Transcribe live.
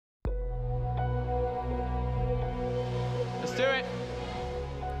do it.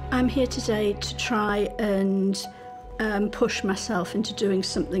 I'm here today to try and push myself into doing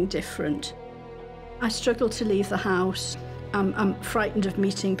something different. I struggle to leave the house. I'm frightened of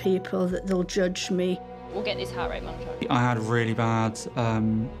meeting people, that they'll judge me. We'll get this heart rate monitor. I had really bad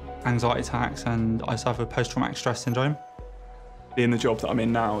anxiety attacks and I suffer post-traumatic stress syndrome. In the job that I'm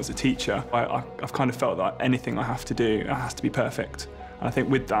in now as a teacher, I've kind of felt that anything I have to do, it has to be perfect. And I think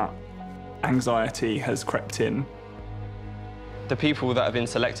with that, anxiety has crept in. The people that have been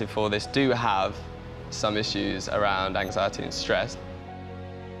selected for this do have some issues around anxiety and stress.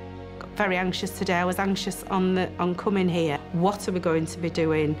 Very anxious today. I was anxious on coming here. What are we going to be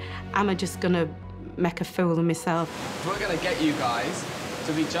doing? Am I just going to make a fool of myself? We're going to get you guys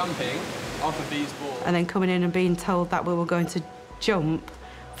to be jumping off of these boards. And then coming in and being told that we were going to jump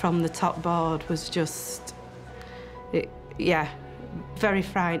from the top board was just, yeah, very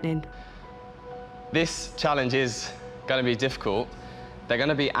frightening. This challenge is going to be difficult. They're going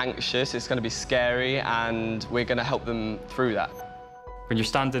to be anxious, it's going to be scary, and we're going to help them through that. When you're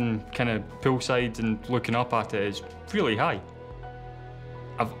standing kind of poolside and looking up at it, it's really high.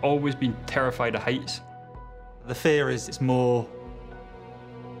 I've always been terrified of heights. The fear is it's more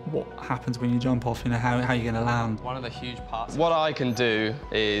what happens when you jump off, you know, how you're going to land. One of the huge parts. What I can do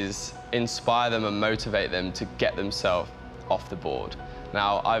is inspire them and motivate them to get themselves off the board.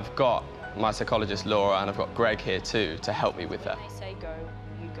 Now, I've got my psychologist, Laura, and I've got Greg here too to help me with that. When they say go,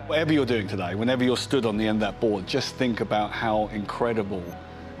 you go. Whatever you're doing today, whenever you're stood on the end of that board, just think about how incredible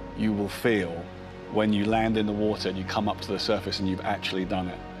you will feel when you land in the water and you come up to the surface and you've actually done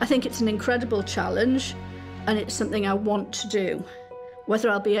it. I think it's an incredible challenge and it's something I want to do. Whether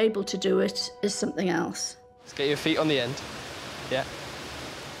I'll be able to do it is something else. Let's get your feet on the end. Yeah.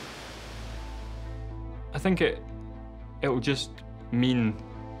 I think it will just mean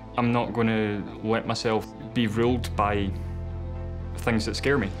I'm not going to let myself be ruled by things that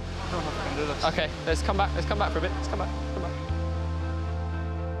scare me. OK, let's come back for a bit. Let's come back.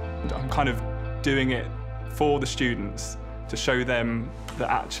 I'm kind of doing it for the students to show them that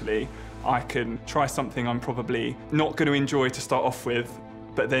actually I can try something I'm probably not going to enjoy to start off with,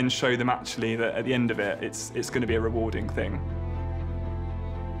 but then show them actually that at the end of it, it's going to be a rewarding thing.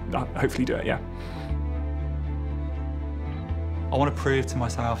 I'll hopefully do it, yeah. I want to prove to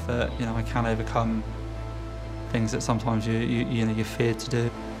myself that, you know, I can overcome things that sometimes you fear to do.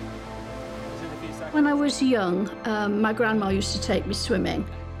 When I was young, my grandma used to take me swimming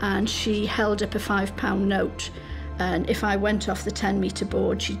and she held up a £5 note, and if I went off the 10-metre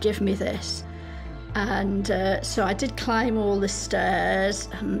board, she'd give me this. And so I did climb all the stairs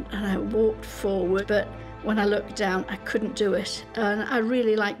and I walked forward, but when I looked down, I couldn't do it. And I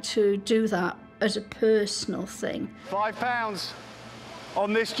really like to do that as a personal thing. £5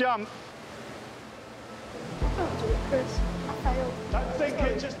 on this jump. I'll do it, Chris. I failed. Don't think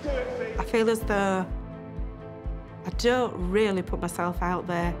it, just do it, Fee. I feel as though I don't really put myself out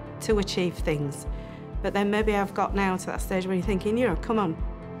there to achieve things. But then maybe I've got now to that stage where you're thinking, you know, come on.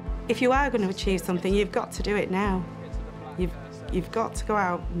 If you are going to achieve something, you've got to do it now. You've got to go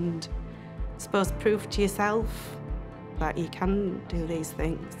out and, I suppose, prove to yourself that you can do these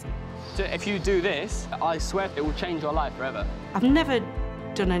things. So if you do this, I swear it will change your life forever. I've never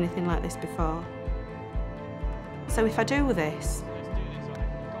done anything like this before. So if I do this,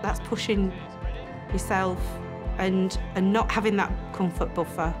 that's pushing yourself and not having that comfort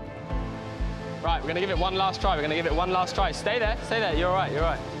buffer. Right, we're going to give it one last try. We're going to give it one last try. Stay there. You're all right, you're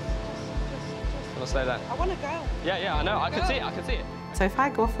all right. I'll stay there. I want to go. Yeah, I know. I can see it. So if I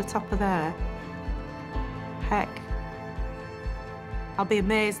go off the top of there, heck, I'll be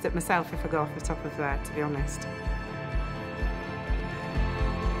amazed at myself if I go off the top of there, to be honest.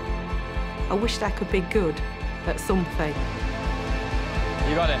 I wished I could be good at something.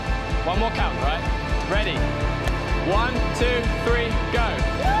 You got it. One more count, right? Ready? 1, 2, 3, go.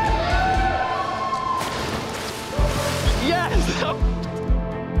 Yes!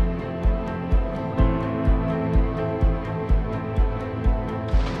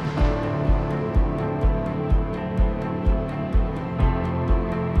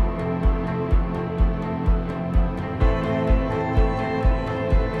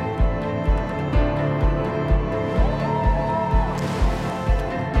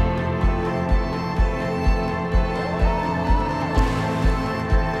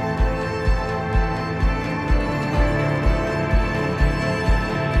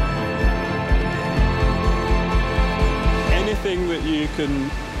 Anything that you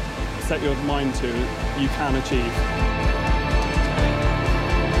can set your mind to, you can achieve.